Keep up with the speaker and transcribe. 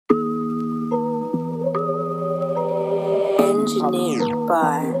Engineered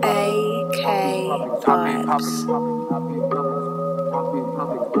by A.K.Vibes.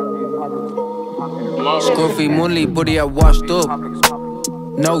 Scruffy Munnelly, buddy, I washed up.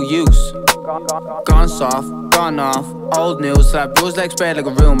 No use. Gone soft, gone off. Old news, slap rules like spread like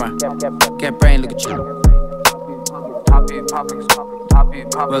a rumor. Get brain like a chew.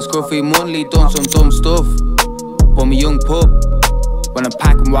 Well, Scruffy Munnelly done some dumb stuff. But I'm a young pup. When I'm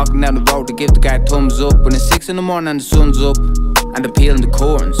packing, walking down the road to give the guy thumbs up. When it's 6 in the morning and the sun's up, and they're peeling the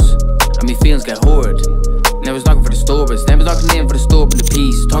corns, and me feelings get hard. Never was knocking for the disturbance, never knocking in for the disturbing the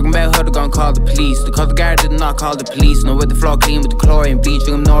peace. Talking about how they're gonna call the police. They called the guard, did not call the police. No, with the floor clean with the chlorine bleach.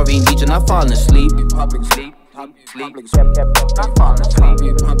 Drink Norvine bleach, and not falling asleep. Public sleep, sleep, not falling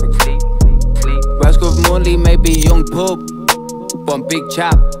asleep. Public sleep, sleep. Well, Scruffy Munnelly may be a young pup, but I'm big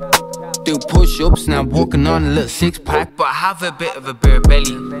chap. Do push-ups, now I'm working on a little six-pack. But I have a bit of a bare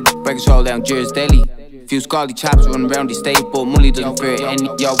belly. Breakfast all down Jersey Deli. Few scally chaps running around the state, but Munnelly doesn't fear any.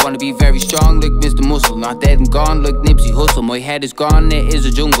 Y'all wanna be very strong like Mr. Muscle. Not dead and gone like Nipsey Hussle. My head is gone, it is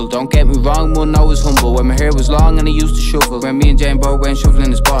a jungle. Don't get me wrong, Mun I was humble. When my hair was long and I used to shuffle. When me and Jane Bo went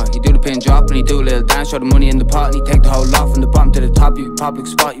shuffling the spot, he do the pin drop and he do a little dance. Show the money in the pot and he take the whole lot. From the bottom to the top, you be public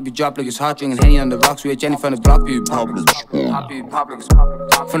spot. You be dropped like it's hot, drinking Henny on the rocks. We had Jenny from the block, you be public.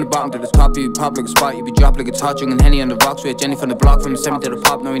 From the bottom to the top, you be public spot. You be dropped like it's hot, drinking Henny on the rocks. We had Jenny from the block, from the 7 to the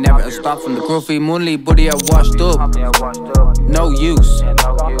pop. No, we never stopped. From the Scruffy Munnelly, buddy, I washed up. No use.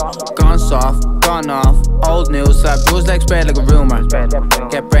 Gone soft, gone off. Old news, slap rules like spread like a rumor.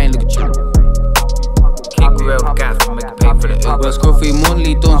 Get brain like a chew. Kick her out, gas, make her pay for the Uber. Well, Scruffy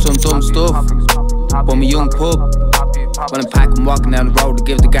Munnelly done some dumb stuff, but I'm a young pup. When I'm packing, walking down the road to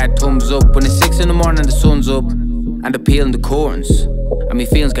give the guy thumbs up. When it's 6 in the morning and the sun's up, and they're peeling the corns, and me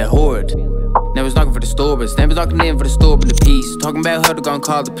feelings get hard. Never was knocking for the disturbance, never knocking in for the disturbing the peace. Talking about how they're gonna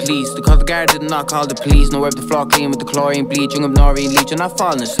call the police. They called the guard, did not call the police. No, wipe the floor clean with the chlorine bleach. Drink up Norvine bleach, and not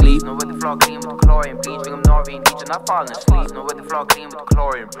falling asleep. No, with the floor clean with the chlorine bleach. Drink up Norvine bleach, and not falling asleep. No, with the floor clean with the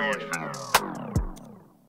chlorine bleach.